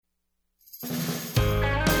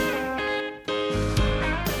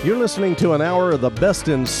You're listening to an hour of the best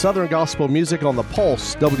in Southern gospel music on the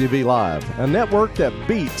Pulse WV Live, a network that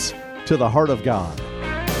beats to the heart of God.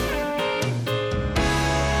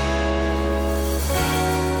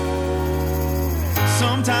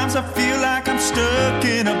 Sometimes I feel like I'm stuck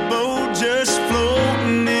in a boat just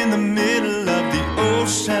floating in the middle of the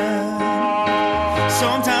ocean.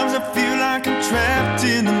 Sometimes I feel like I'm trapped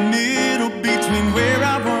in the middle between where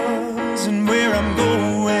I was and where I'm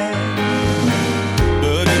going.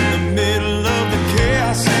 But in the middle of the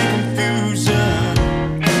chaos and confusion,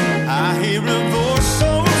 I hear a voice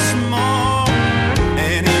so small,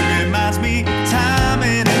 and it reminds me time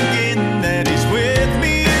and again that he's with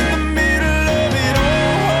me in the middle of it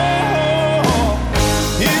all.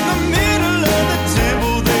 In the middle of the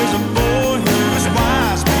temple there's a boy who's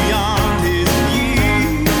wise beyond his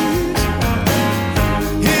years.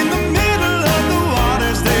 In the middle of the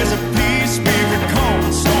waters there's a peace spirit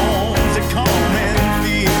calming storms that calm and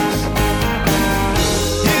fears.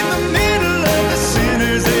 In the middle of the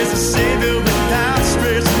sinners there's a Savior with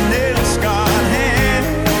outstretched and nail-scarred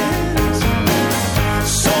hands.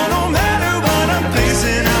 So no matter what I'm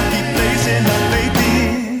facing, I'll keep placing my faith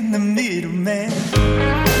in the middleman.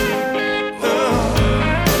 Oh,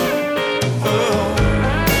 oh,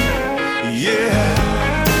 yeah.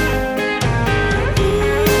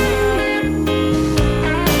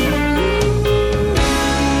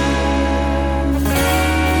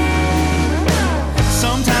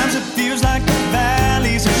 Sometimes it feels like the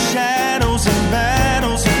valleys are shadows and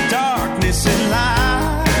battles of darkness and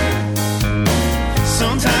light.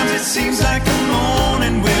 Sometimes it seems like the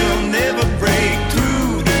morning will never break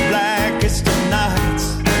through the blackest of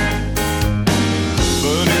nights.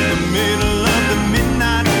 But in the middle of the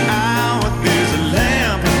midnight hour there's a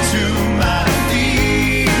lamp unto my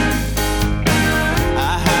feet. I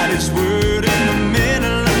hide his word in the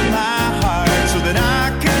middle of my heart so that I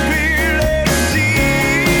can clearly see.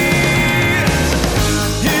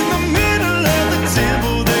 In the middle of the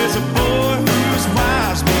temple there's a boy who's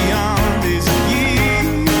wise beyond his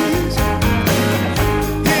years.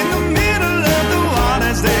 In the middle of the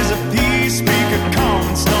waters there's a peace speaker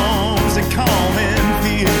calming storms and calming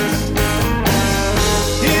fears.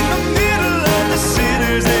 In the middle of the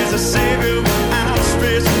sinners there's a Savior with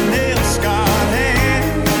outstretched and nail-scarred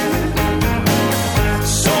hands.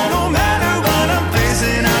 So no matter what I'm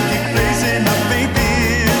facing, I'll keep placing my faith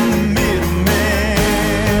in the middleman.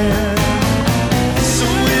 So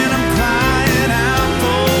when I'm crying out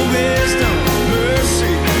for wisdom,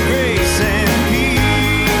 mercy, grace, and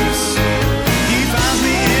peace, he finds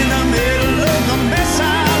me in the middle of the mess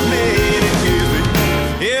I've made and gives me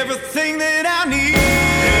everything that I need.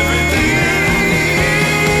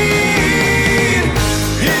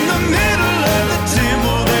 In the middle of the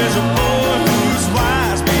temple there's a boy who's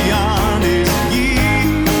wise beyond his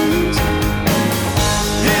years.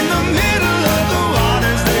 In the middle of the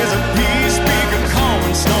waters there's a peace speaker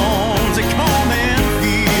calming storms and calming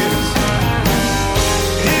fears.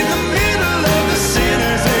 In the middle of the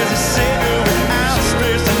sinners there's a Savior with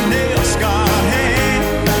outstretched and nail-scarred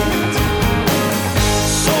hands.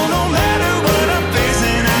 So no matter what I'm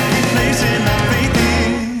facing, I keep placing my faith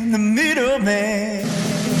in the middleman.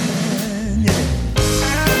 Yeah.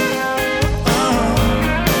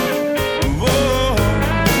 Whoa,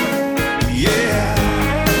 yeah.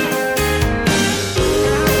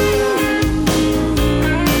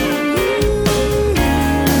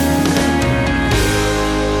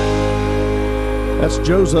 That's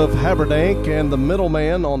Joseph Haberdank and the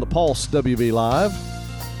Middleman on the Pulse WV Live.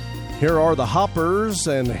 Here are the Hoppers,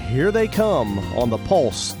 and here they come on the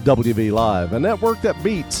Pulse WV Live, a network that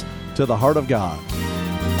beats to the heart of God.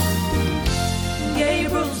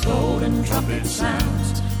 Gabriel's golden trumpet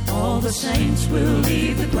sounds. All the saints will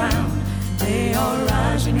leave the ground. They are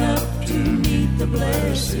rising up to meet the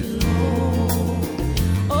blessed Lord.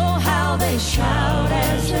 Oh, how they shout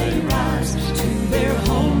as they rise to their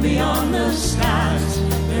home beyond the skies.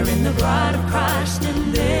 They're in the bride of Christ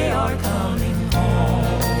and they are coming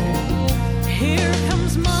home. Here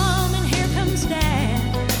comes Mom and here comes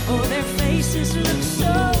Dad. Oh, their faces look so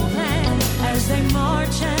glad as they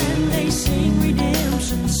march and they sing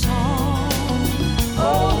redemption song.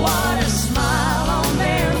 Oh, what a smile on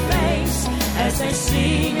their face as they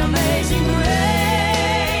sing Amazing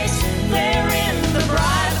Grace. They're in the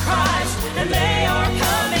bride of Christ and they are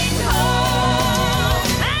coming home.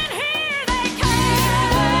 And here they come.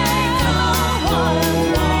 What a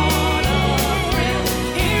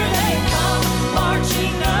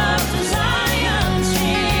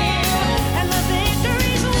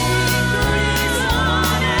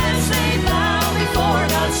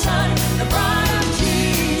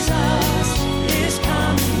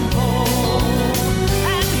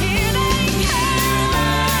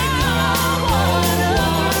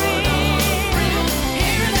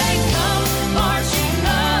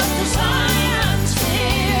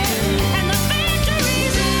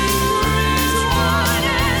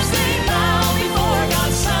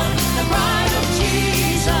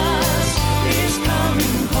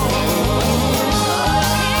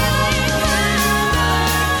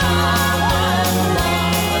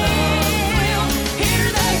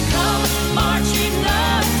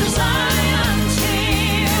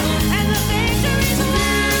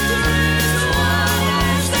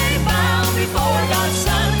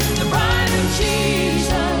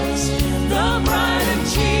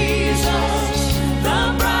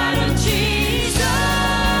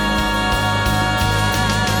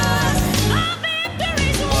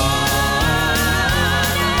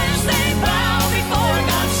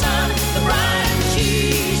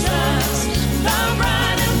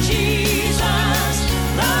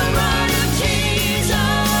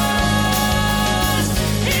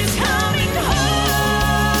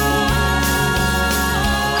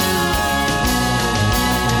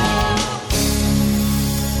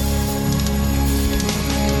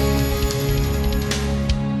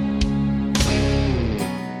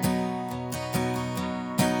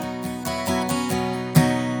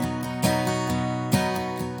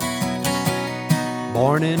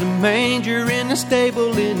Born in a manger in a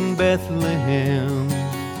stable in Bethlehem.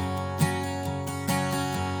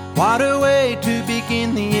 What a way to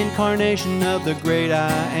begin the incarnation of the great I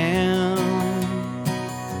Am.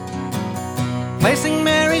 Placing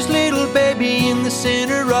Mary's little baby in the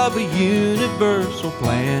center of a universal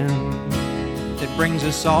plan that brings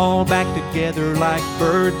us all back together like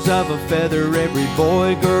birds of a feather, every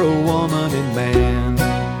boy, girl, woman, and man.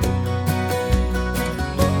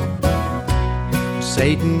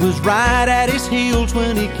 Satan was right at his heels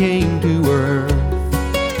when he came to earth.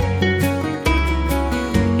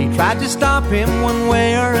 He tried to stop him one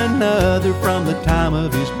way or another from the time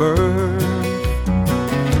of his birth.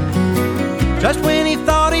 Just when he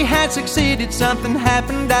thought he had succeeded, something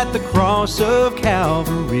happened at the cross of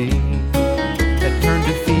Calvary that turned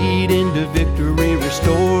defeat into victory,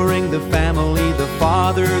 restoring the family, the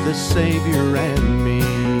Father, the Savior, and me.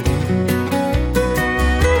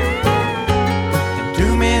 And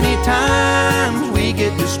too many times we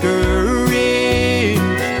get discouraged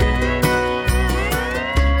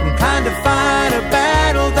from trying to fight a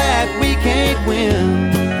battle that we can't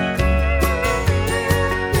win.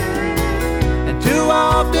 Too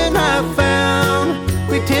often I've found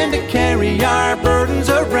we tend to carry our burdens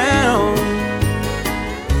around,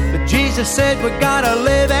 but Jesus said we gotta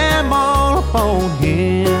lay them all upon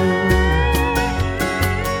Him.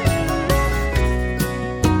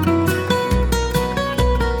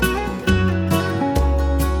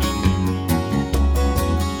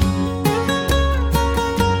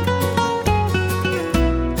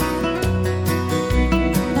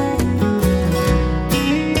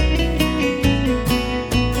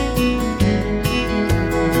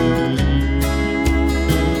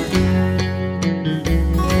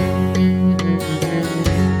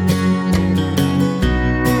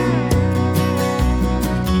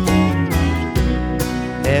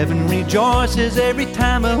 Heaven rejoices every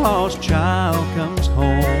time a lost child comes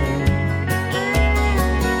home.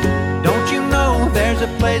 Don't you know there's a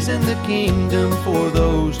place in the kingdom for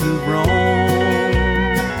those who roam?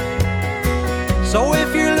 So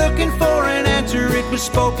if you're looking for an answer, it was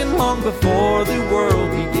spoken long before the world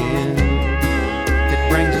began. It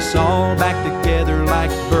brings us all back together like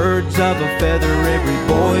birds of a feather, every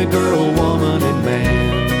boy, girl, woman, and man.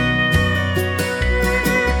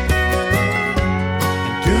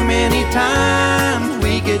 Too many times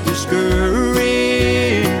we get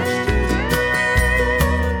discouraged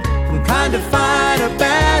from trying to fight a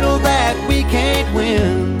battle that we can't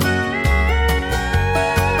win.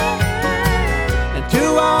 And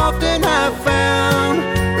too often I've found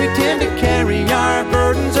we tend to carry our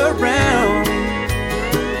burdens around,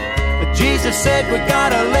 but Jesus said we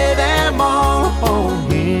gotta lay them all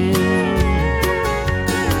upon Him.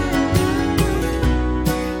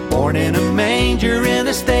 Born in a manger in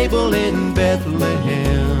a stable in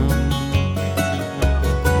Bethlehem.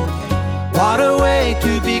 What a way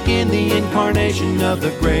to begin the incarnation of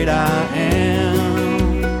the great I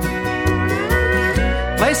Am.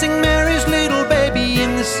 Placing Mary's little baby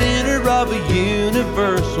in the center of a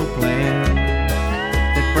universal plan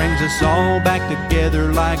that brings us all back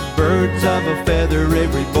together like birds of a feather,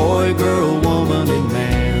 every boy, girl, woman, and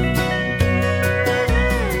man.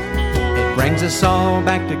 Brings us all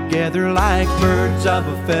back together like birds of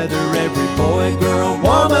a feather, every boy, girl,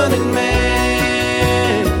 woman, and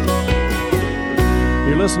man.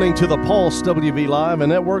 You're listening to the Pulse WV Live, a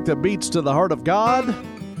network that beats to the heart of God.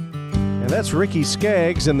 And that's Ricky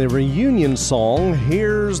Skaggs and the reunion song,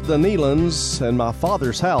 Here's the Nealons and My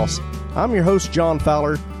Father's House. I'm your host, John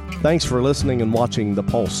Fowler. Thanks for listening and watching the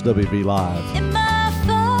Pulse WV Live. In my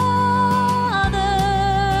Father's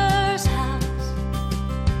house,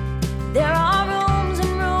 there are rooms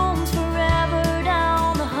and rooms forever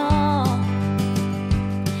down the hall.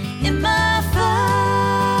 In my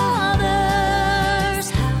Father's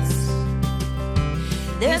house,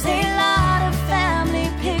 there's a lot of family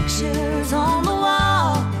pictures on the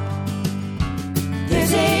wall.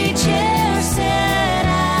 There's a chair set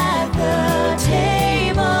at the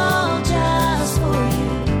table just for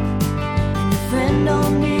you, and a friend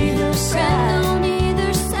on either side.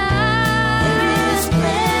 There is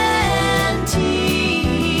plenty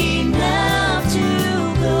enough to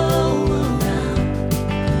go around.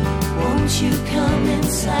 Won't you come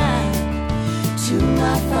inside to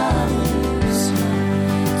my Father's house?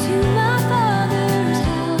 To my Father's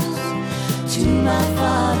house. To my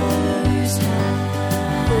Father's house.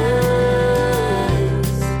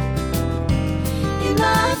 In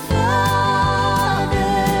my Father's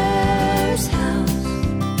house,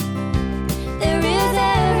 there is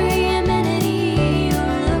every amenity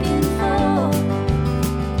you're looking for.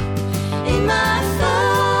 In my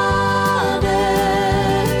Father's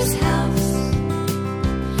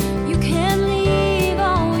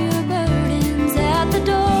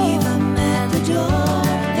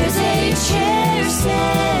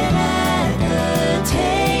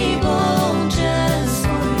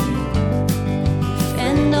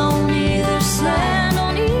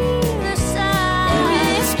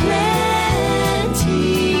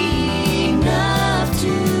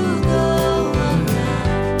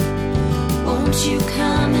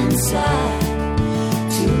inside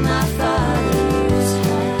to my Father's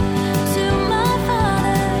house, to my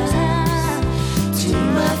Father's house, to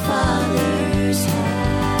my Father's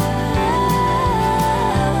house.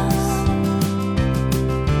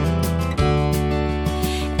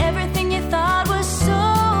 Everything you thought was so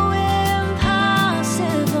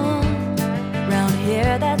impossible, round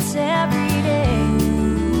here that's every day.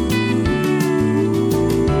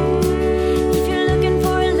 If you're looking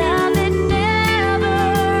for a love that never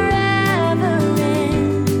ever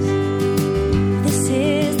ends, this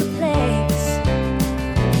is the place.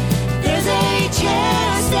 There's a chair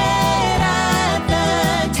set at the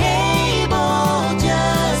table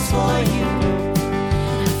just for you,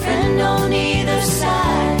 a friend on either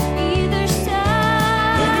side. Either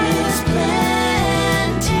side. There is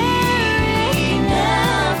plenty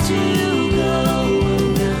enough to go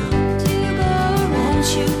around. Won't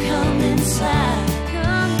you come inside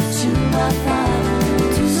to my Father,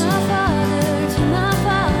 to my Father, to my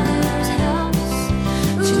Father's house,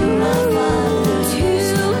 to my Father, to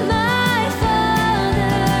my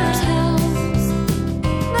Father's house,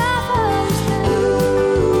 my Father's house,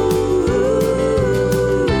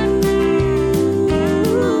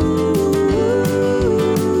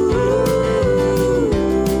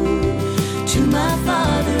 to my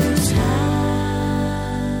Father's house.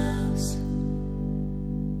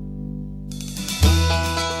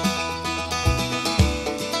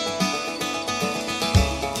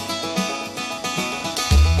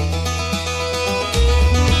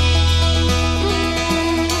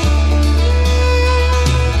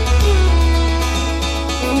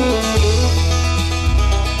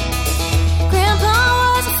 Grandpa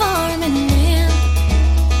was a farming man.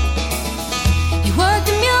 He worked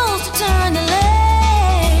the mules to turn the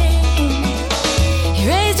land. He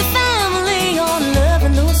raised a family on love,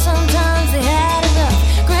 and though sometimes they had enough,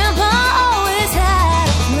 Grandpa always had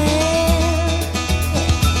a plan.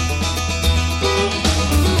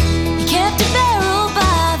 He kept a barrel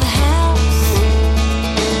by the house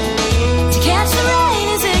to catch the rain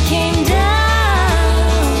as it came down.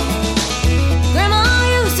 Grandma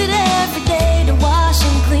used it every day to wash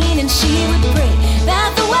and clean, and she would pray that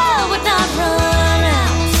the well would not run out.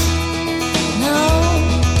 No,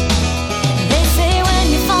 they say when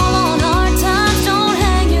you fall on hard times, don't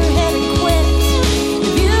hang your head and quit. The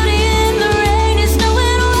beauty in the rain is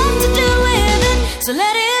knowing what to do with it. So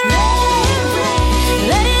let it rain,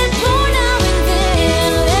 let it pour now and then,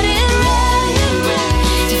 let it rain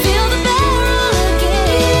to fill the barrel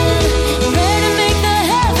again. Pray to make the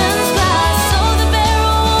heavens cry so the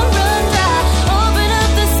barrel won't run dry. Open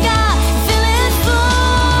up the sky, fill it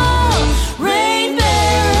full. Rain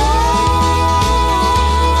barrel.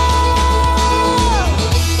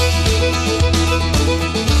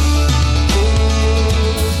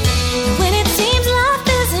 When it seems life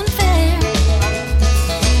isn't fair,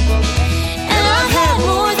 and I've had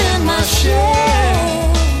more than my share,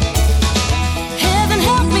 heaven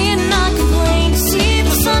help me and not complain, to see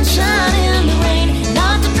the sunshine in the rain,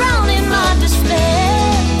 not to drown in my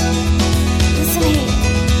despair. Listen here,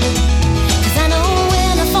 'cause I know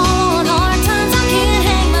when I fall on hard times, I can't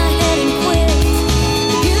hang my head and quit.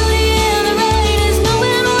 The beauty in the rain is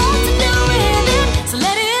knowing what to do with it. So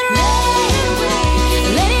let it rain,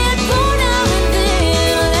 let it pour now and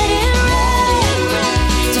then, let it rain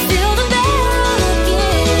to fill the barrel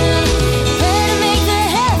again. Pray to make the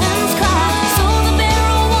heavens cry so the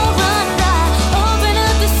barrel won't run dry. Open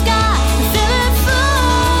up the sky and fill it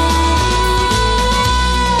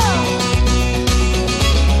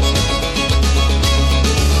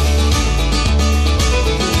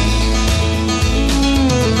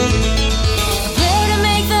Pray to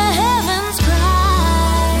make the heavens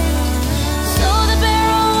cry so the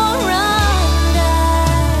barrel won't run dry.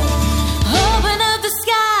 Open up the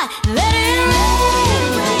sky, let it rain,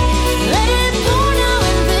 let it pour now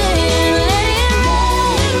and then, let it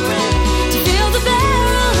rain to fill the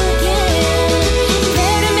barrel again.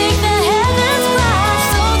 Pray to make the heavens cry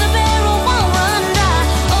so the barrel won't run dry.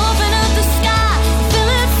 Open up the sky,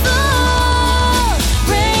 fill it full.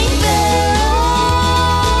 Rain barrel,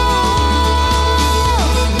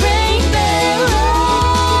 rain barrel.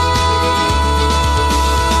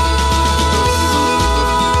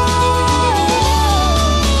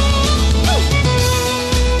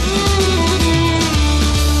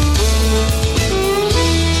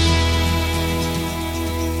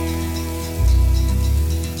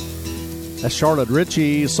 That's Charlotte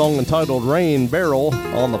Ritchie, song entitled Rain Barrel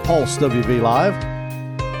on the Pulse WV Live.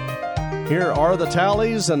 Here are the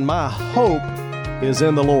tallies, and my hope is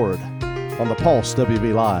in the Lord on the Pulse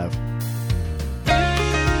WV Live.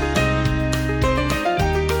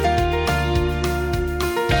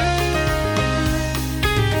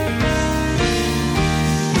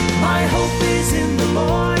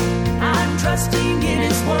 trusting in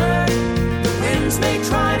His word. The winds may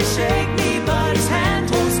try to shake me, but His hand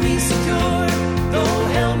holds me secure. Though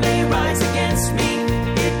hell may rise against me,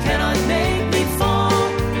 it cannot make me fall.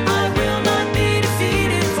 I will not be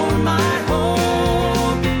defeated, for my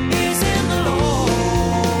hope is in the Lord.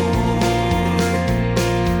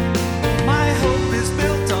 My hope is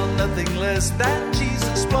built on nothing less than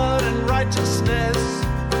Jesus' blood and righteousness.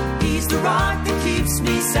 He's the rock that keeps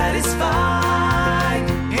me satisfied.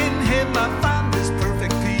 In Him I find this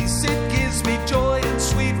perfect peace. It gives me joy and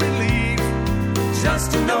sweet relief.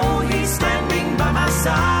 Just to know He's standing by my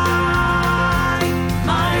side.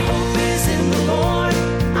 My hope is in the Lord.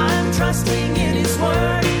 I'm trusting in His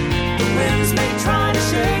word. The winds may try to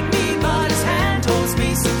shake me, but His hand holds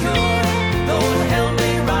me secure. Though hell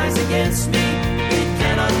may rise against me, it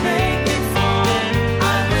cannot make me fall.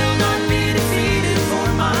 I will not be defeated, for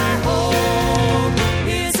my hope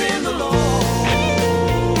is in the Lord.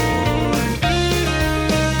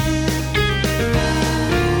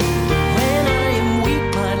 When I am weak,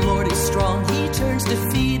 my Lord is strong. He turns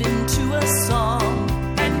defeat into a song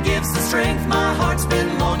and gives the strength my heart's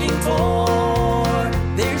been longing for.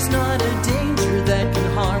 There's not a danger that can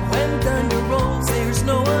harm. When thunder rolls, there's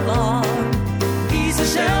no alarm. He's a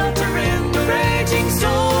shelter in the raging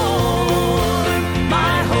storm.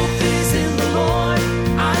 My hope is in the Lord.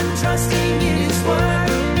 I'm trusting in His word.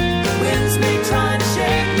 The winds may try to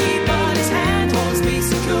shake me, but His hand holds me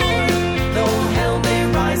secure. Though hell may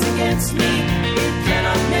rise against me, it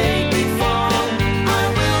cannot make me fall. I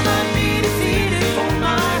will not be defeated, for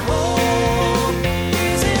my hope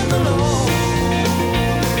is in the Lord.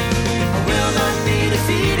 I will not be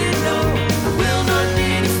defeated, no, I will not be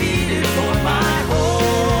defeated, for my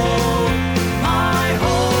hope, my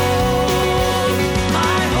hope,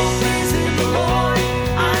 my hope is in the Lord.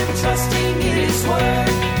 I'm trusting in His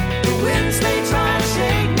word. The winds may try to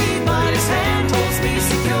shake me, but His hand holds me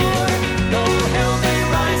secure. Though hell may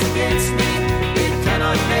rise against me, it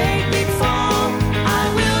cannot make me fall. I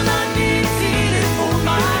will not be defeated, for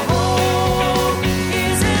my hope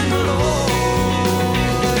is in the Lord.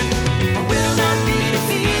 I will not be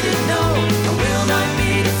defeated, no, I will not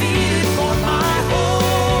be defeated, for my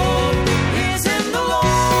hope is in the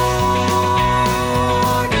Lord.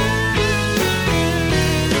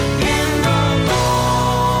 In the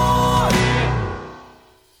Lord.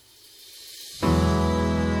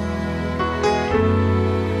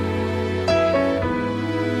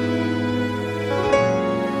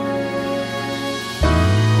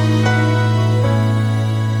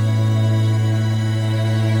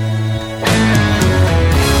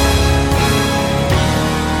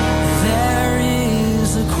 There is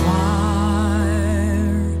a choir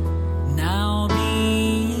now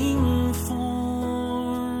being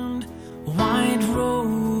formed, white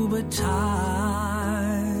robe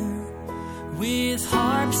attire, with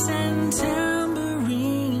harps and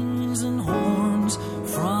tambourines and horns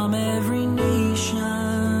from every nation,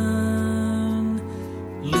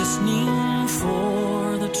 listening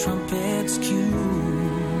for the trumpet's cue.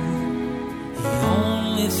 The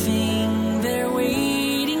only thing they're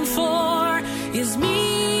waiting for is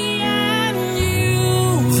me and you.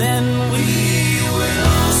 Then we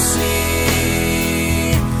will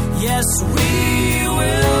see. Yes, we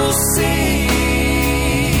will sing.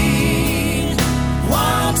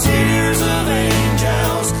 While tears of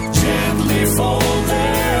angels gently fold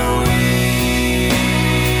their wings,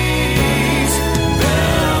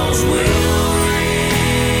 bells will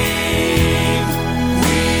ring.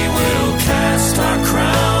 We will cast our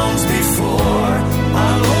crowns before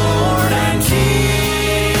our Lord and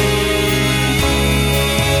King.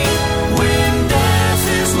 When death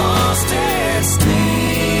is lost its sting,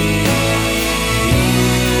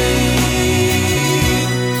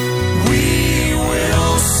 we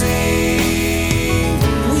will sing.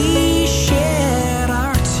 We shed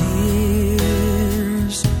our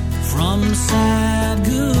tears from sad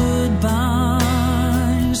goodbyes.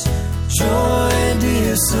 Joy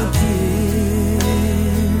disappears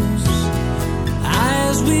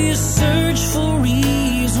as we search for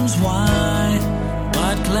reasons why,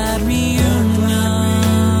 but glad reunion.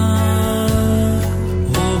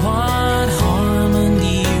 Oh, what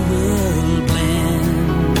harmony will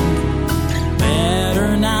blend, better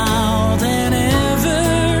now than ever,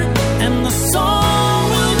 and the song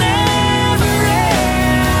will never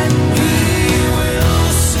end. We will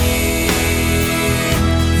sing.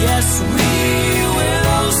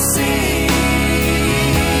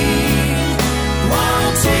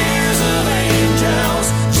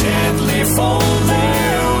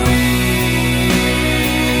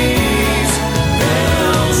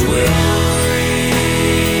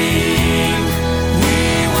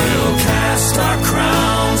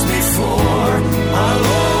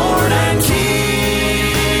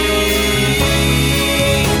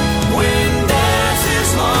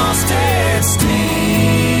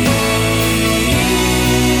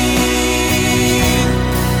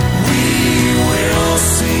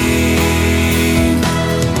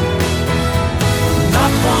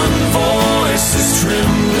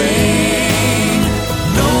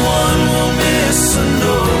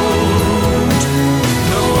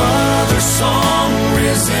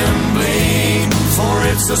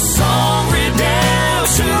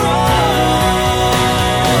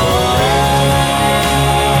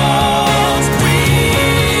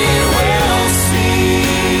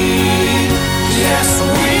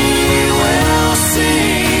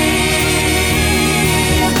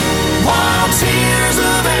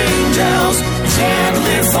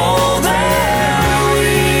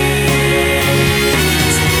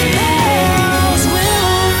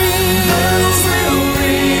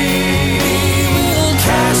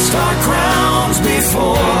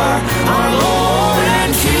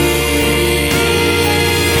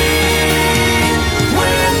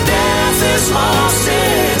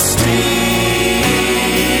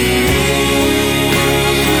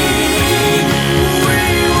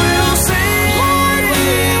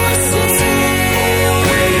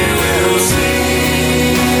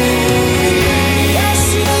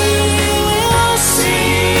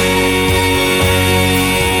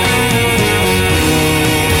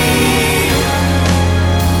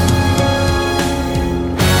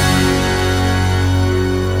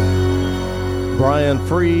 Brian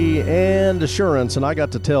Free and Assurance, and I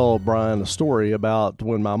got to tell Brian a story about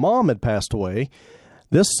when my mom had passed away.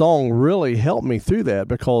 This song really helped me through that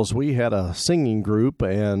because we had a singing group,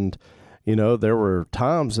 and you know, there were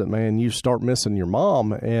times that, man, you start missing your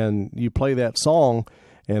mom, and you play that song,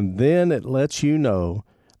 and then it lets you know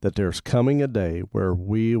that there's coming a day where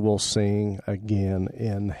we will sing again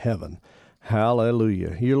in heaven.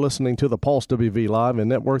 Hallelujah. You're listening to the Pulse WV Live, a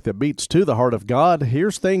network that beats to the heart of God.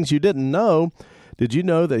 Here's things you didn't know. Did you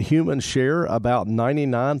know that humans share about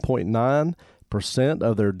 99.9%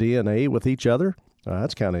 of their DNA with each other?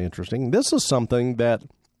 That's kind of interesting. This is something that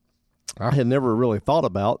I had never really thought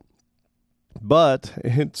about, but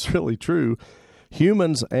it's really true.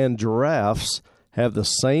 Humans and giraffes have the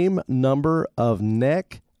same number of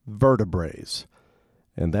neck vertebrae,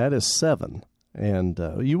 and that is 7. And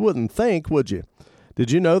you wouldn't think, would you?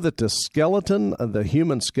 Did you know that the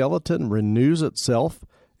human skeleton renews itself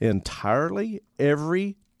entirely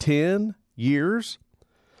every 10 years?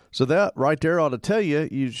 So that right there ought to tell you,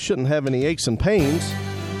 you shouldn't have any aches and pains,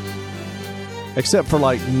 except for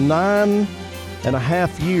like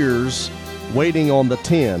 9.5 years waiting on the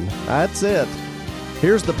 10. That's it.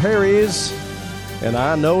 Here's the Perrys, and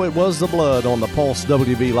I Know It Was the Blood on the Pulse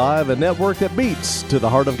WV Live, a network that beats to the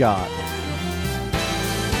heart of God.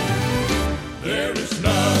 There is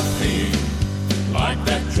nothing like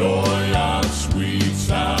that joy of sweet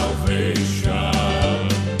salvation,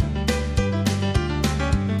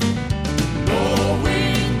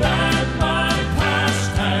 knowing that my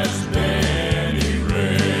past has been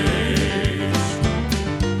erased,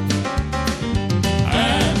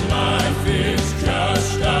 and life is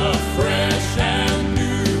just a fresh and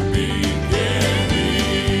new beginning.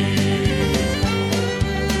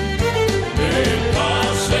 Made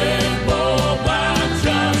possible by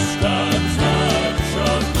just a touch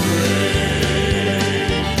of grace.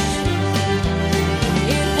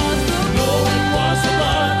 No, it was the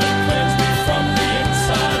blood that cleansed me from the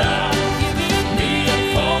inside out. Me and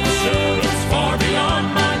calm assurance far beyond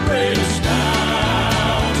my greatest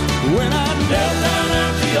doubt. When I knelt down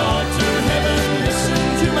at the altar, heaven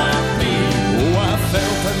listened to my plea. Oh, I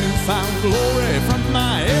felt a newfound glory from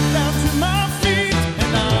my head down to my feet,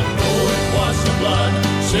 and I know it was the blood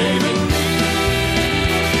saving me.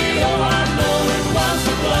 Oh, I know it was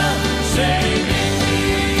the blood saving me.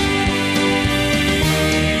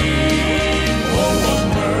 Oh, what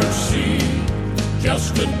mercy,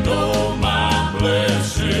 just to know my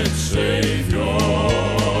blessed Savior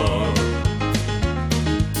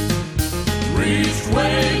reached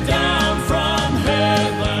way down from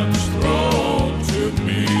heaven's throne to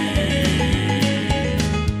me.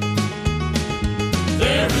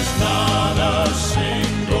 There is not a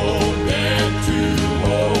single debt to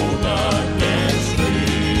hold against me.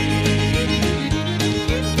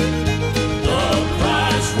 The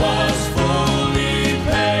price was fully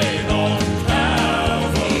paid on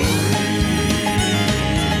Calvary.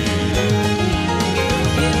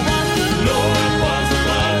 No, it was the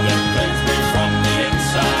blood that cleansed me from the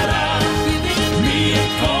inside out. Me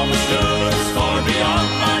and calm assurance far beyond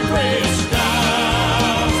my greatest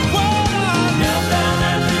doubt. When I knelt down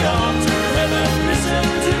at the altar, heaven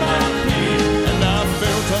listened to my plea, and I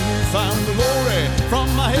felt a newfound glory from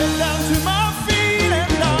my head down to my feet,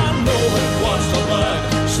 and I know it was the blood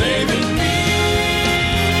saving me.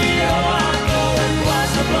 Oh, I know it was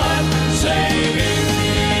the blood saving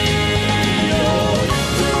me. Oh,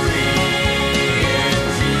 victory in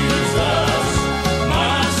Jesus,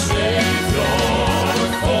 my Savior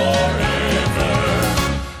forever.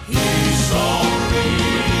 He saw me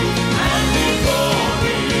and he called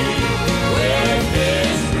me with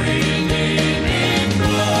his redeeming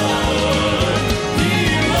blood. He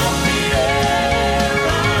loved me ere I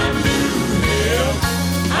knew him,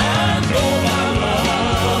 and all my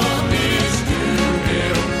love is to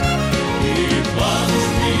him. He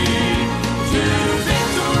plunged me to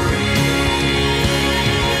victory.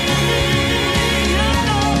 I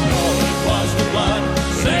know it was the blood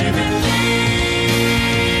saving me.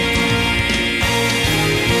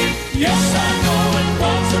 Yes, I know it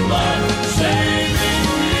was the blood saving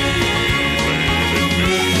me.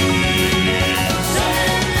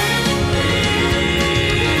 Saving me.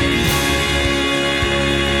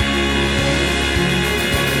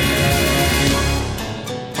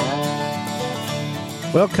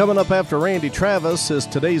 Well, coming up after Randy Travis is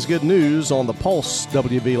today's good news on the Pulse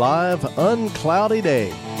WV Live, Uncloudy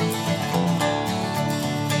Day.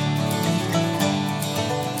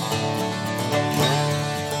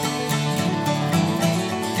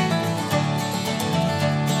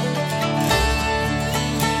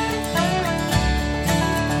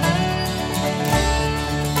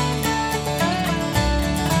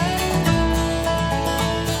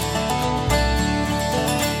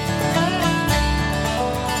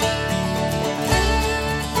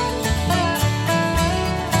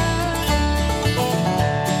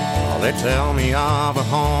 They tell me of a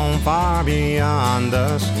home far beyond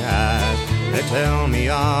the skies. They tell me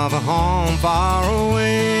of a home far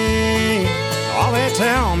away. Oh, they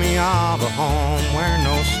tell me of a home where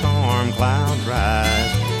no storm clouds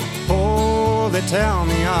rise. Oh, they tell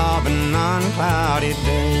me of an unclouded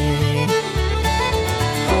day.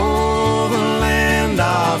 Oh, the land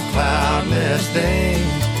of cloudless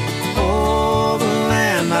days. Oh, the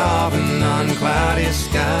land of an unclouded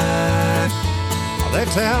sky. They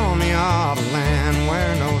tell me of a land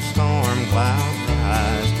where no storm clouds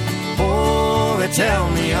rise. Oh, they tell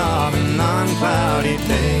me of an unclouded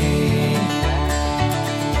day.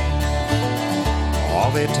 Oh,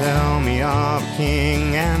 they tell me of a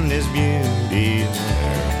king and his beauty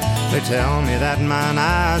there. They tell me that mine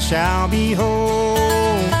eyes shall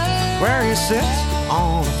behold, where he sits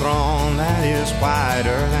on a throne that is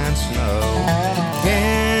whiter than snow,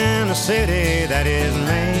 in a city that is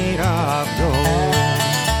made of gold.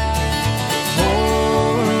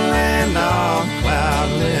 Oh, the land of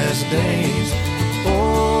cloudless days.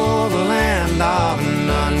 Oh, the land of an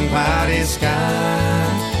unclouded sky.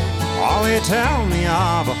 Oh, they tell me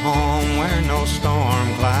of a home where no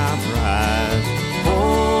storm clouds rise.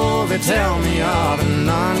 Oh, they tell me of an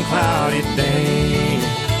unclouded day.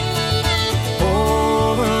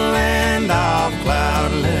 Oh, the land of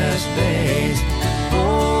cloudless days.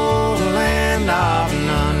 Oh, the land of an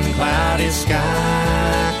unclouded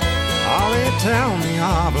sky. Oh, they tell me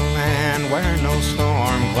of a land where no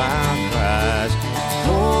storm cloud rise.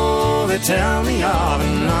 Oh, they tell me of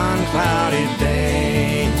an unclouded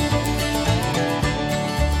day.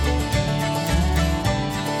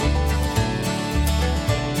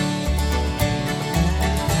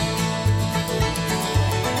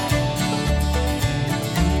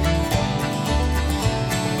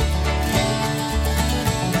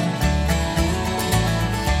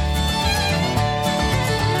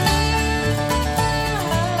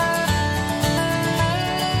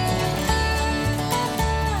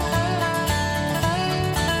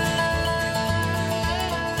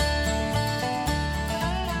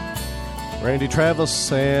 Randy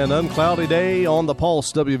Travis and Uncloudy Day on the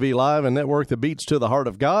Pulse WV Live and network that beats to the heart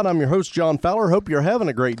of God. I'm your host, John Fowler. Hope you're having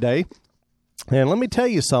a great day. And let me tell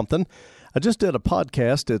you something. I just did a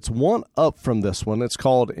podcast. It's one up from this one. It's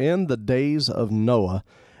called In the Days of Noah.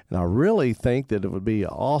 And I really think that it would be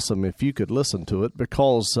awesome if you could listen to it,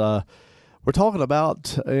 because we're talking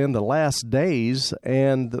about in the last days.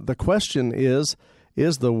 And the question is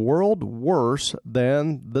the world worse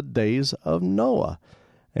than the days of Noah?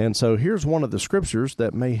 And so here's one of the scriptures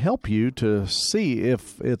that may help you to see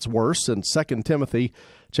if it's worse. In 2 Timothy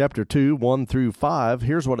chapter 2, 1 through 5,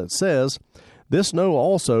 here's what it says. This know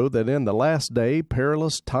also, that in the last day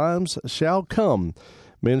perilous times shall come.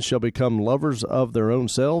 Men shall become lovers of their own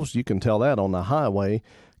selves. You can tell that on the highway.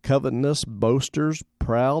 Covetous, boasters,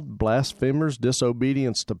 proud, blasphemers,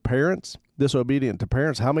 disobedient to parents.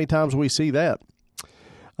 How many times we see that?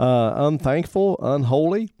 Unthankful,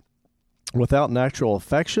 unholy, without natural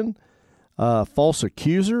affection, false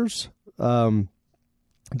accusers.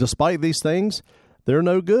 Despite these things, they're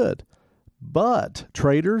no good. But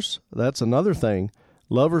traitors, that's another thing.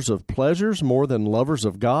 Lovers of pleasures more than lovers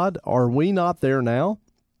of God. Are we not there now?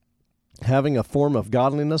 Having a form of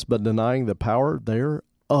godliness, but denying the power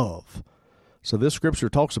thereof. So this scripture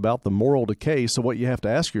talks about the moral decay. So what you have to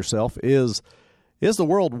ask yourself is the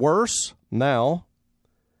world worse now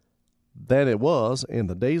than it was in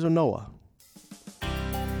the days of Noah?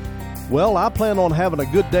 Well, I plan on having a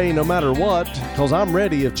good day no matter what, because I'm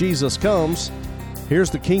ready if Jesus comes. Here's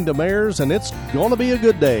the Kingdom Heirs, and it's going to be a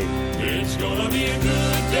good day. It's gonna be a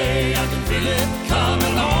good day, I can feel it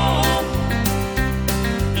coming on.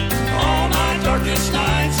 All my darkest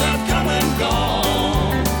nights have come and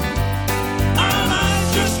gone. I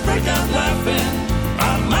might just break out laughing,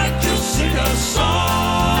 I might just sing a song.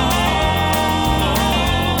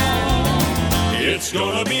 It's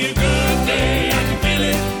gonna be a good day, I can feel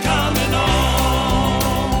it coming on.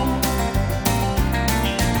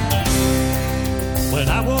 When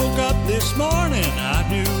I woke up this morning, I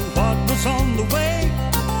knew what was on the way.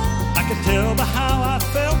 I could tell by how I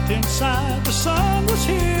felt inside, the sun was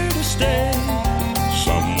here to stay.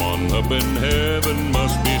 Someone up in heaven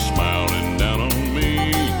must be smiling down on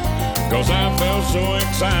me, 'cause I felt so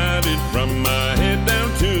excited from my head down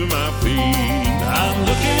to my feet. I'm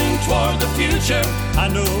looking toward the future, I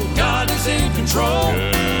know God is in control.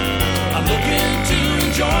 Yeah. I'm looking to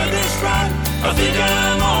enjoy this ride, I think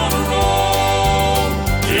I'm on a roll.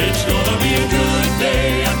 It's gonna be a good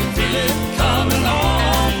day, I can feel it coming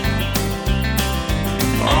on.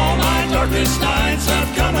 All my darkest nights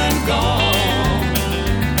have come and gone.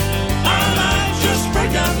 I might just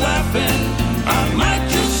break out laughing. I might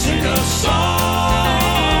just sing a song.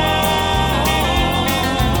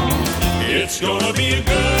 It's gonna be a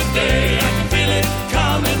good day, I can feel it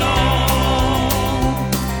coming on.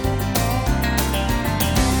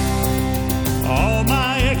 All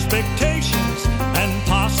my expectations and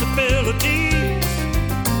possibilities,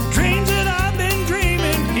 dreams that I've been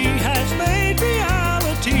dreaming, he has made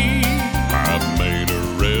reality. I've made a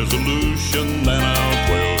resolution that I'll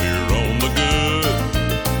dwell here on the good,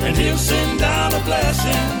 and he'll send down a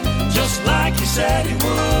blessing just like he said he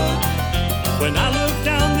would. When I look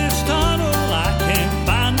down this tunnel, I can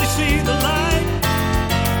finally see the light.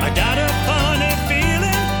 I got a funny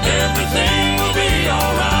feeling everything will be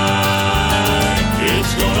alright.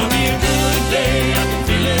 It's gonna be a good day, I can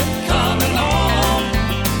feel it coming on.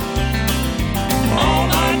 All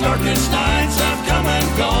my darkest nights have come and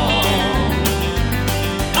gone.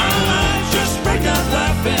 I might just break out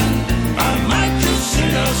laughing, I might just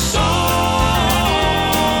sing a song.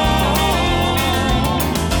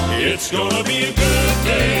 It's gonna be a good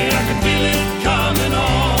day, I can feel it coming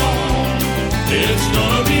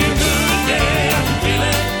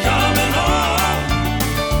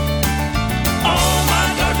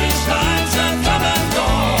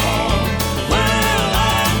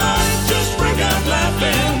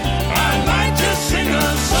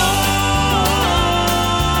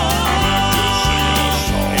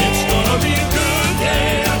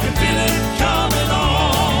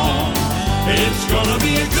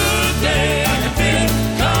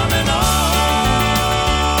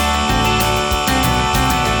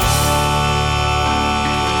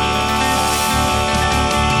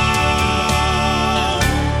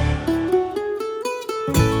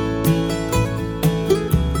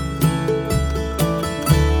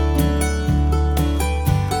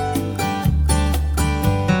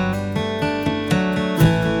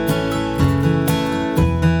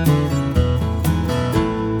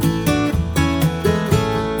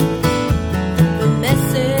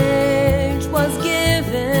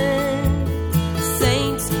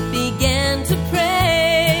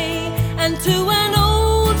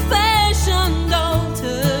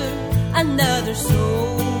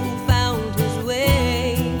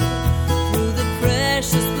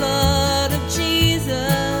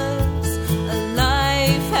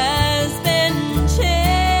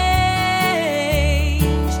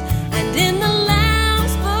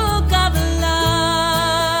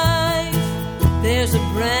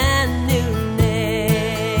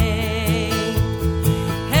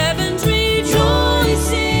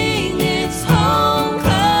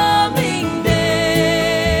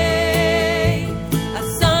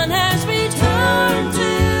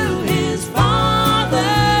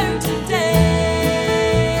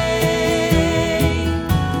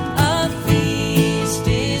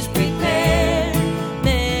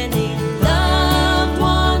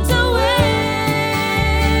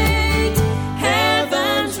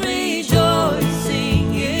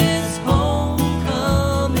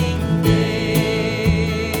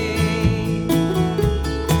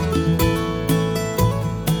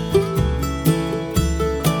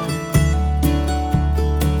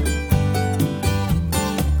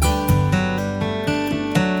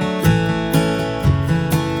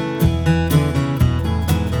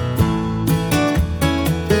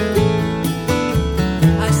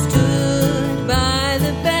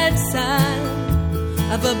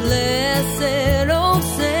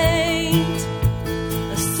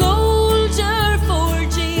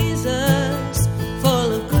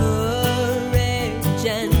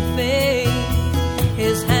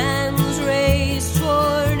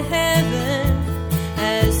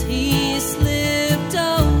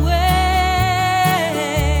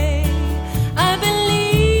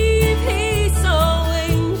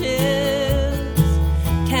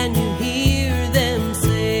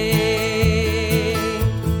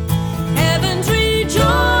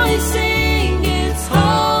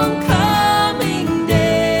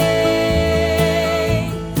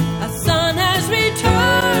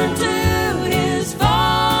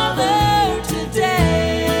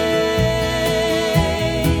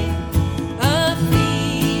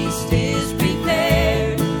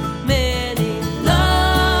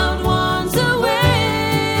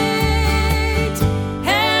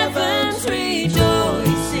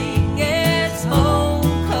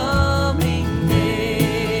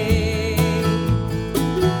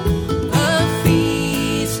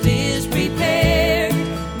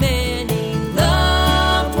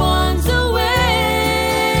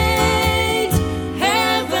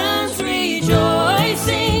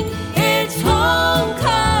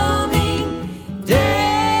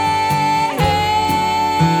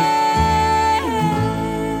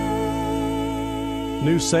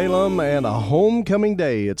New Salem and a homecoming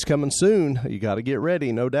day. It's coming soon. You got to get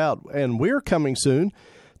ready, no doubt. And we're coming soon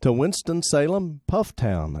to Winston-Salem,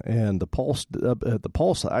 Pufftown. And the Pulse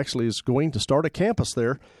actually is going to start a campus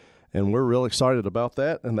there. And we're real excited about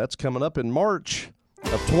that. And that's coming up in March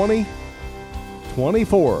of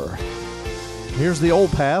 2024. Here's the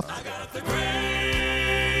old path. I got the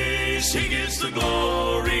grace, he gets the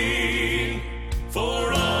glory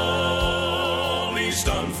for all he's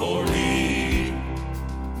done for me.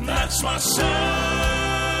 That's my salvation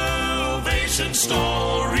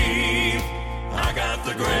story. I got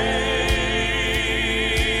the grace.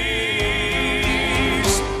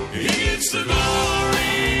 He gets the glory.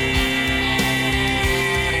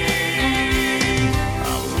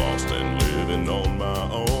 I was lost and living on my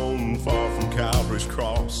own, far from Calvary's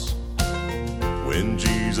cross, when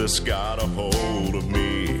Jesus got a hold of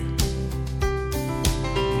me.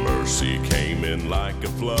 Mercy came in like a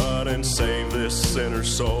flood and saved this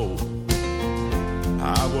sinner's soul.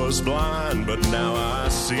 I was blind, but now I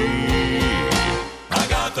see. I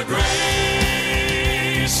got the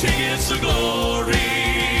grace, he gets the glory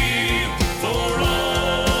for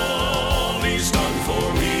all he's done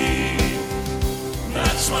for me.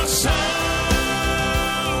 That's my salvation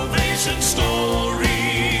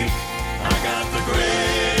story. I got the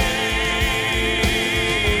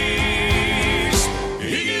grace,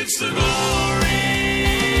 he gets the glory.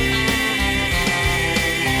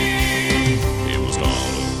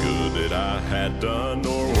 Done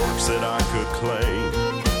or works that I could claim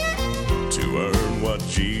to earn what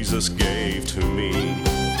Jesus gave to me,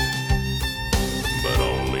 but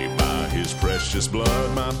only by his precious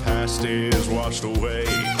blood my past is washed away,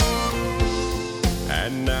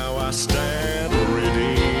 and now I stand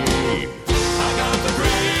redeemed. I got the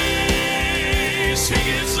grace, he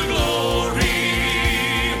gets the glory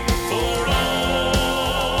for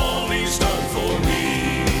all he's done for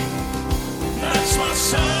me. That's my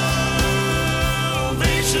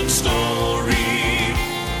story.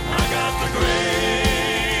 I got the grace.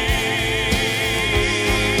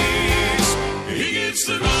 He gets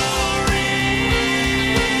the glory.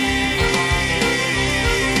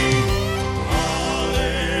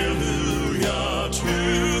 Hallelujah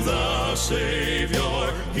to the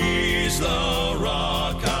Savior. He's the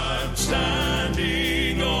rock I'm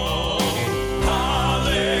standing on.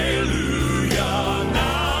 Hallelujah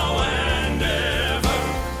now and ever.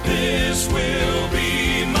 This will be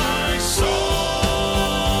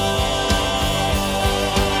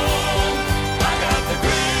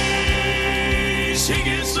he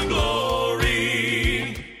gets the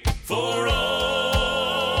glory for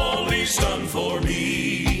all he's done for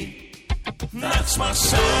me. That's my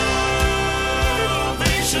salvation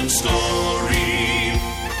story.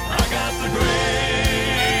 I got the grace.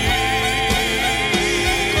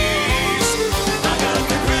 I got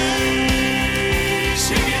the grace.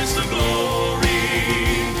 He gets the glory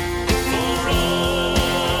for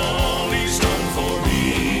all he's done for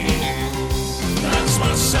me. That's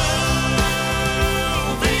my salvation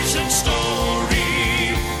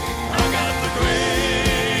story. I got the grace.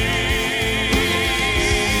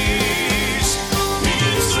 He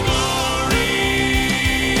gets the glory.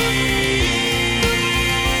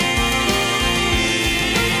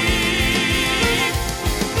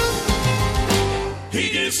 He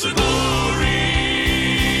gets the glory.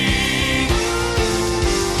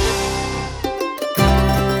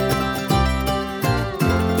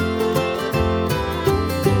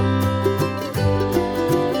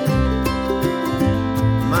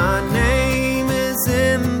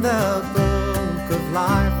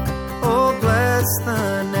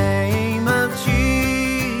 The name of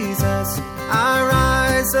Jesus, I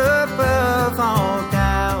rise above all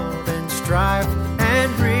doubt and strife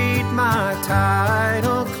and read my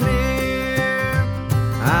title clear.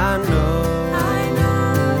 I know my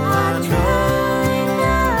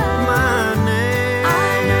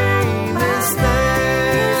name is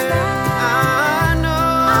there. I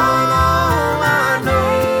know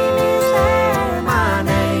my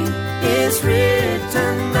name is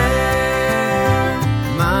written there.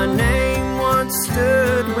 My name once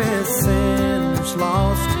stood with sinners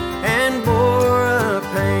lost and bore a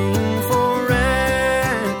painful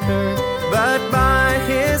record, but by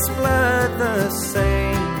his blood the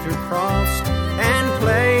Savior crossed and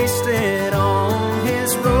placed it on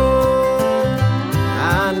his robe.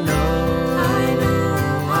 I know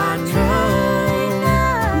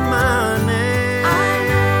my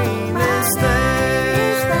name is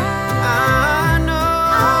there. I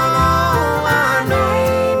know my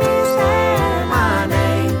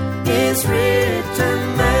name is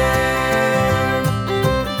written there.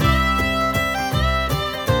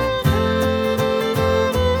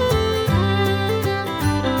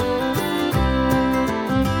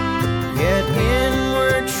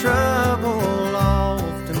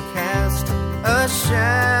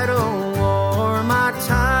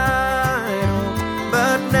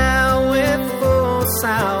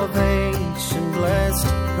 salvation blessed.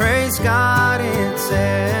 Praise God, it's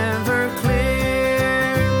ever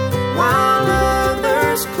clear. While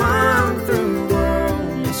others climb through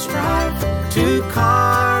worldly strife to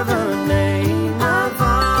carve a name of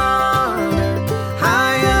honor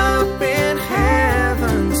high up in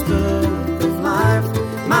heaven's book of life,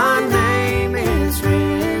 my name is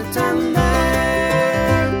written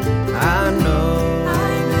there. I know my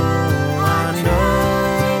name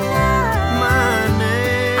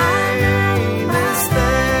is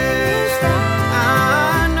there.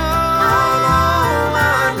 I know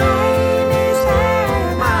my name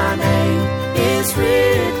is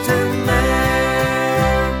written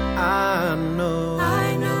there. I know my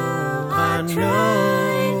name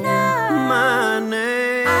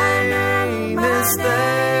is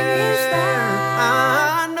there.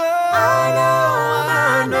 I know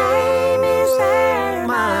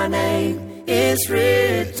my name is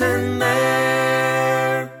written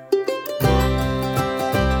there.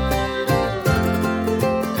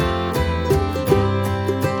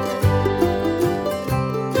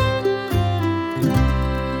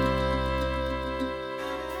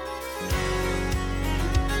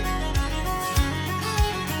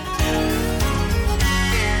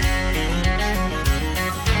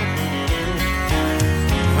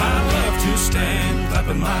 I love to stand,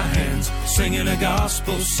 clapping my hands, singing a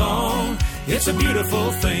gospel song. It's a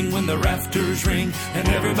beautiful thing when the rafters ring and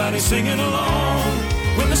everybody's singing along.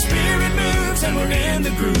 When the Spirit moves and we're in the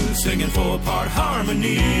groove, singing four-part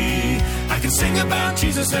harmony. I can sing about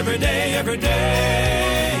Jesus every day,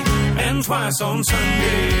 and twice on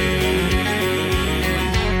Sunday.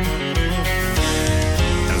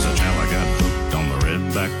 As a child I got hooked on the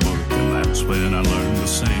redback book, and that's when I learned to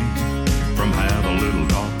sing. From have a little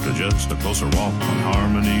talk to just a closer walk, when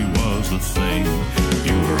harmony was the thing.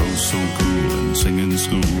 You were oh so cool in singing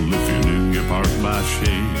school if you knew your part by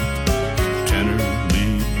shape. Tenor,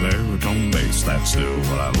 lead, baritone, bass, that's still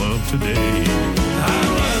what I love today. I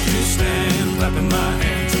love to stand, clapping my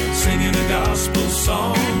hands, singing a gospel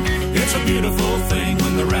song. It's a beautiful thing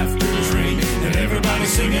when the rafters ring and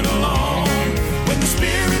everybody's singing along. When the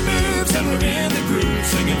Spirit moves and we're in the groove,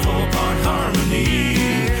 singing four-part harmony.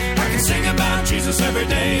 I can sing about Jesus every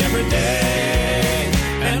day,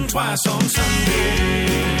 and twice on Sunday.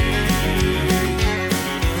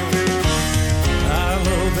 I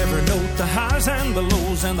love every note, the highs and the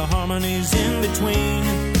lows and the harmonies in between.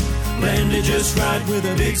 Landed just right with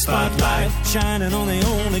a big spotlight shining on the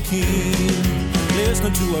only king.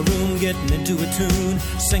 Listening to a room, getting into a tune,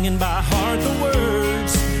 singing by heart the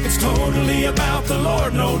words. It's totally about the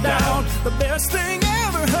Lord, no doubt, the best thing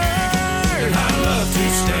ever heard. I love to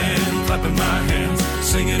stand, clapping my hands,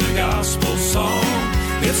 singing a gospel song.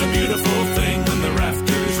 It's a beautiful thing when the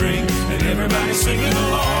rafters ring and everybody's singing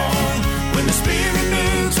along. When the Spirit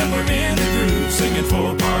moves and we're in the groove, singing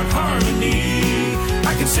four-part harmony.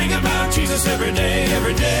 I can sing about Jesus every day,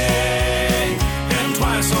 and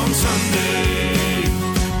twice on Sunday.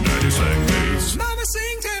 Daddy sang bass, Mama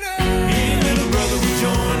sing tenor. Hey, little brother, we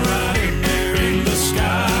join right there in the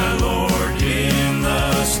sky, Lord, in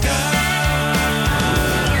the sky.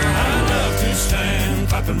 I love to stand,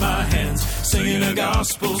 clapping my hands, singing a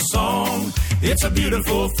gospel song. It's a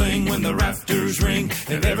beautiful thing when the rafters ring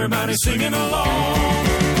and everybody's singing along.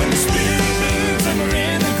 When the Spirit moves and we're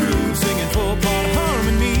in the groove, singing four-part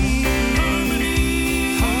harmony.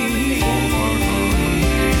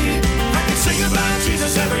 I can sing about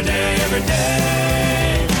Jesus every day,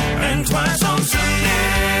 and twice on Sunday.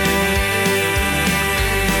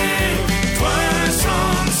 Twice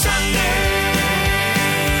on Sunday.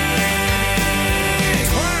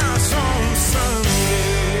 Twice on Sunday.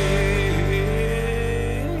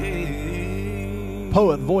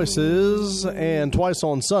 Poet Voices and Twice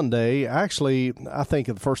on Sunday. Actually, I think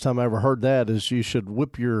the first time I ever heard that is you should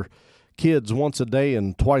whip your kids once a day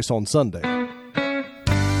and twice on Sunday.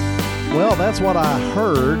 Well, that's what I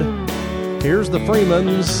heard. Here's the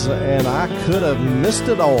Freemans, and I could have missed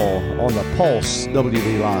it all on the Pulse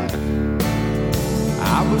WV Live.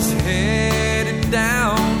 I was headed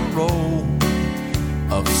down the road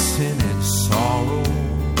of sin and sorrow,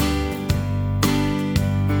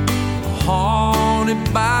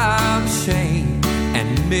 haunted by the shame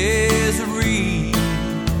and misery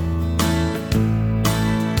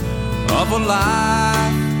of a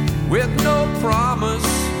life with no promise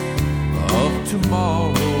of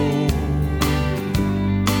tomorrow,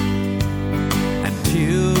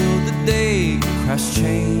 until the day Christ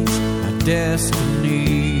changed my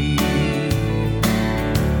destiny.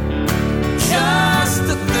 Just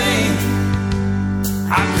to think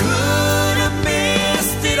I could have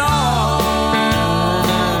missed it all,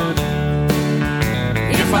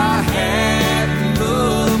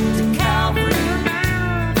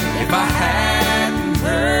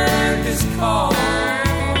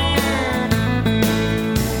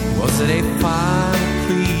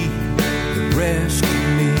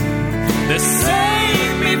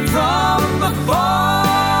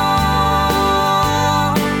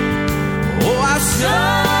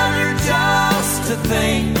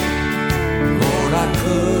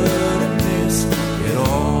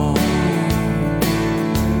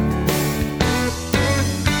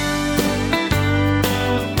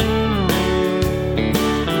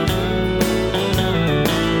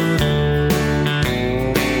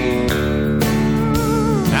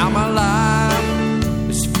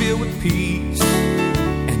 peace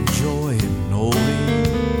and joy in knowing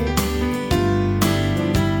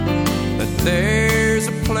that there's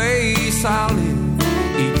a place I'll live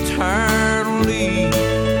eternally.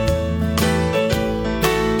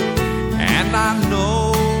 And I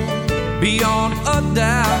know beyond a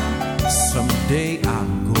doubt someday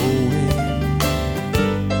I'm going,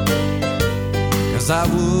 'cause I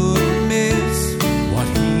would miss what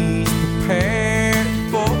he's prepared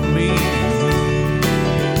for me.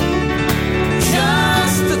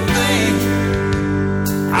 Just to think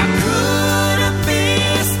I could have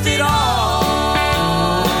missed it all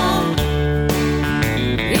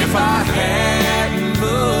if I hadn't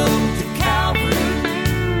looked to Calvary,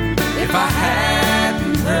 if I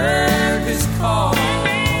hadn't heard his call.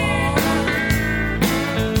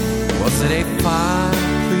 Was it a fine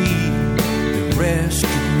plea that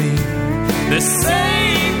rescued me, that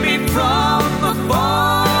saved me from the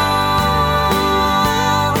fall?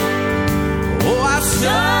 Oh, I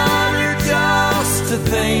shudder just to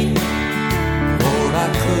think, Lord, I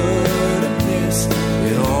could have missed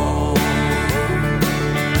it all.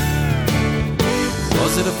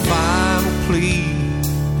 Was it a final plea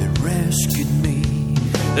that rescued me,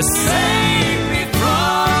 that saved me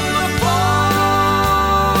from the fall?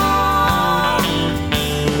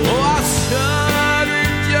 Oh, I shudder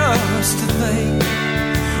just to think,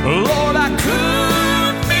 Lord, I could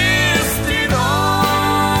have missed it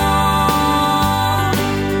all,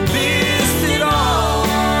 missed it all.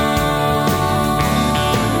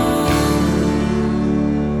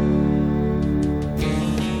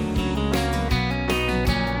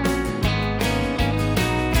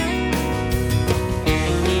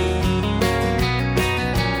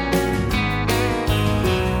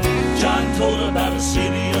 John told about a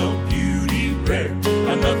city of beauty rare,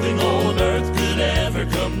 and nothing on earth could ever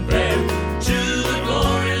compare to the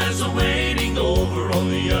glory that's awaiting over on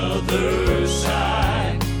the other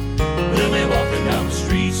side. We'll be walking down the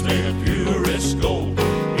streets made of purest gold,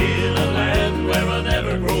 in a land where we'll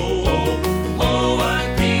never grow old. Oh,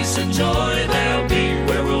 what peace and joy there'll be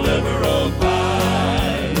where we'll ever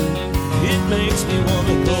abide. It makes me want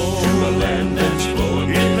to go to a land that's flowing.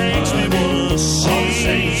 It makes me want to see all the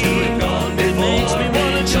saints who have gone before. It makes me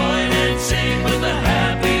want to join and sing with the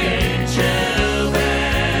happy angel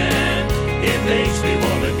band. It makes me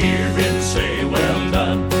want to hear him say, well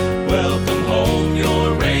done, welcome home,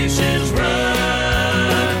 your race is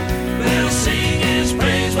run. They'll sing his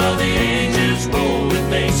praise while the angels roll. It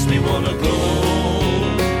makes me want to go.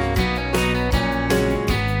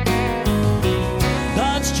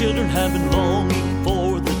 God's children have been longing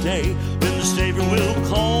for the day when the Savior will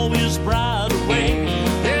call his bride away.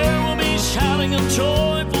 There will be shouting of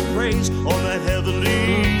joyful praise on that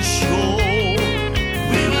heavenly shore.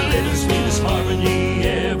 We will live in sweetest harmony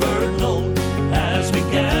ever known as we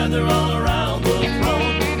gather all around the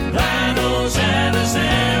throne. Thine hosannas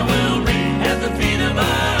there will ring at the feet of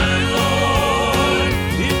our Lord.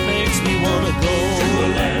 It makes me want to go to a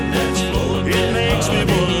land that's flowing. It makes me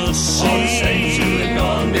want to see all the saints who have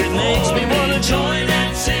gone before. It makes me want to join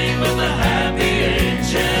and sing with the happy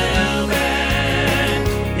angel band.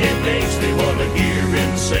 It makes me want to hear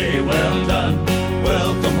him say, well done,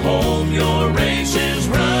 welcome home, your race is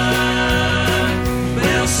run.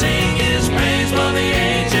 They'll sing his praise while the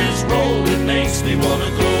angels roll. It makes me want to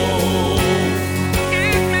go.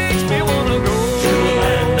 It makes me want to go to a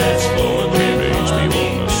land that's flowing. It makes me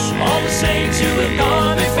want to see all the saints who have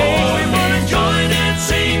gone before. We want to join and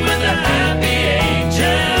sing with the happy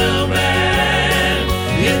angel band.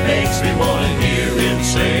 It makes me want to hear him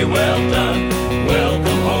say, well done,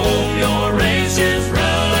 welcome home, your race is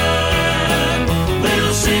run.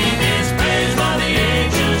 We'll sing his praise while the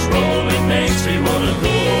angels roll. It makes me want to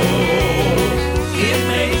go. It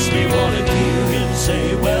makes me want to hear him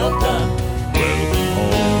say, well done, welcome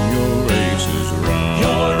home, your race is run.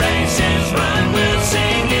 Your race is run. We'll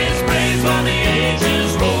sing his praise while the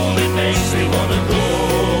angels roll. It makes me want to go.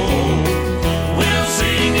 We'll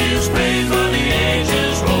sing his praise while the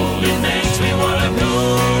angels roll. It makes me want to go.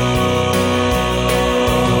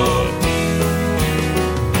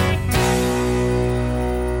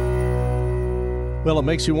 Well, it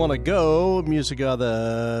makes you want to go. Music of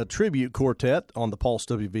the Tribute Quartet on the Pulse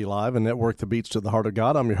WV Live and Network that Beats to the Heart of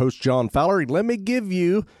God. I'm your host, John Fowler. Let me give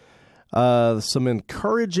you some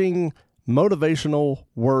encouraging, motivational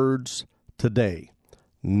words today.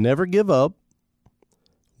 Never give up.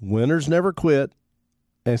 Winners never quit.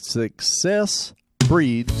 And success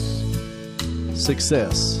breeds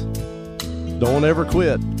success. Don't ever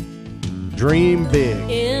quit. Dream big.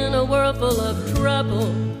 In a world full of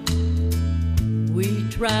trouble, we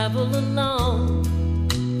travel along.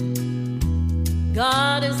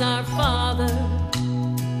 God is our Father.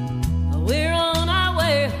 We're on our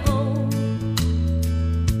way home.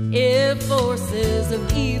 If forces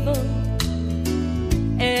of evil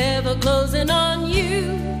ever closing on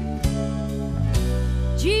you,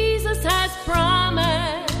 Jesus has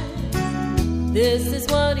promised this is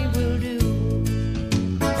what he will do.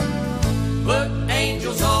 Put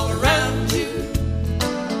angels all around you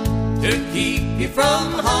to keep you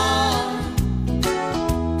from harm,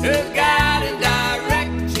 to guide and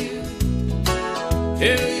direct you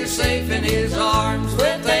till you're safe in his arms.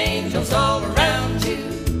 With angels all around you,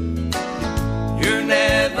 you're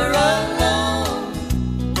never alone,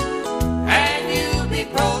 and you'll be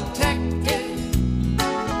protected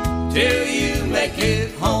till you make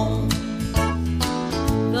it home.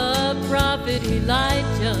 The prophet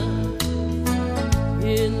Elijah,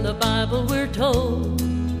 in the Bible we're told,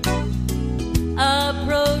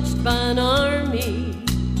 approached by an army,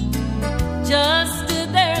 just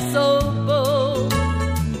stood there so bold,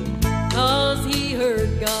 'cause he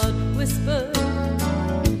heard God whisper,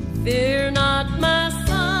 fear not, my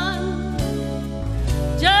son,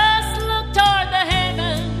 just look toward the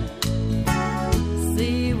heavens,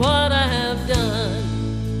 see what I have done.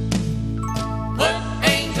 Put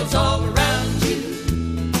angels all around you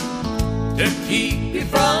to keep you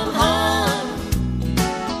from harm,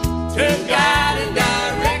 to guide and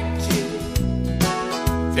direct you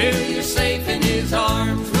till you're safe in his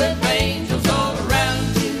arms. With angels all around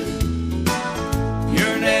you,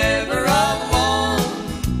 you're never alone,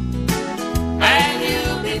 and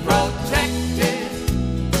you'll be protected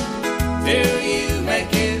till you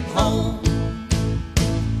make it home.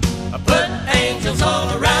 Put angels all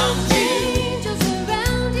around you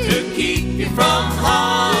to keep you from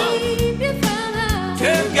harm,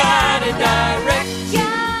 to guide and direct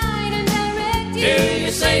you till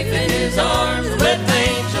you're safe in his arms. With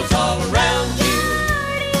angels all around you,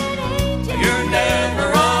 you're never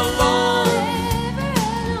alone,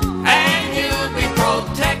 and you'll be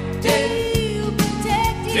protected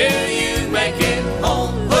till you make it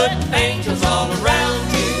home. Put angels all around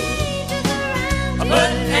you,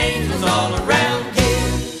 put angels all around you.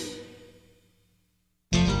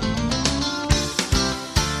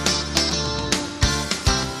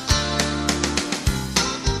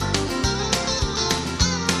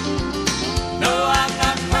 No, I'm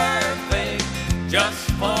not perfect, just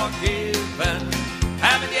forgiven.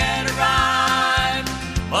 Haven't yet arrived,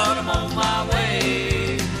 but I'm on my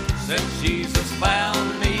way. Since Jesus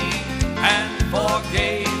found me and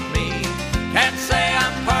forgave me, can't say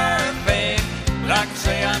I'm perfect, but I can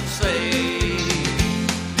say I'm saved.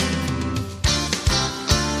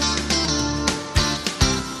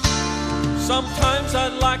 Sometimes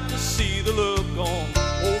I'd like to see the look on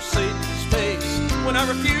old Satan's face when I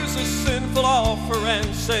refuse a sinful offer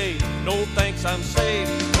and say, no thanks, I'm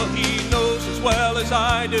saved. Well, he knows as well as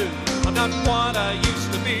I do I'm not what I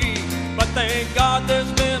used to be, but thank God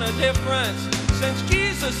there's been a difference since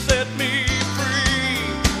Jesus set me free.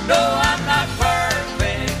 No, I'm not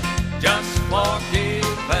perfect, just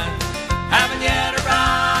forgiven. Haven't yet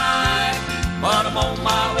arrived, but I'm on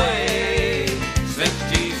my way. Since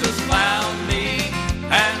Jesus found me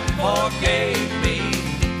and forgave me,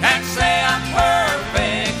 can't say I'm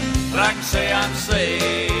perfect, but I can say I'm saved.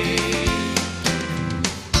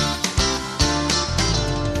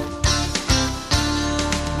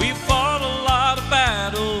 We've fought a lot of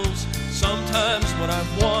battles, sometimes when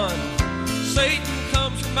I've won, Satan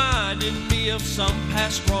comes reminding me of some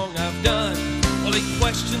past wrong I've done. Well, he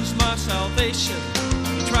questions my salvation,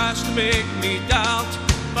 he tries to make me doubt,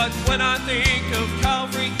 but when I think of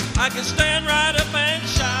Calvary, I can stand right up and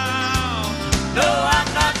shout. No,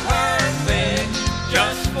 I'm not perfect,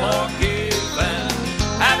 just forgiven.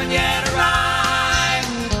 Haven't yet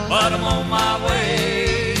arrived, but I'm on my way.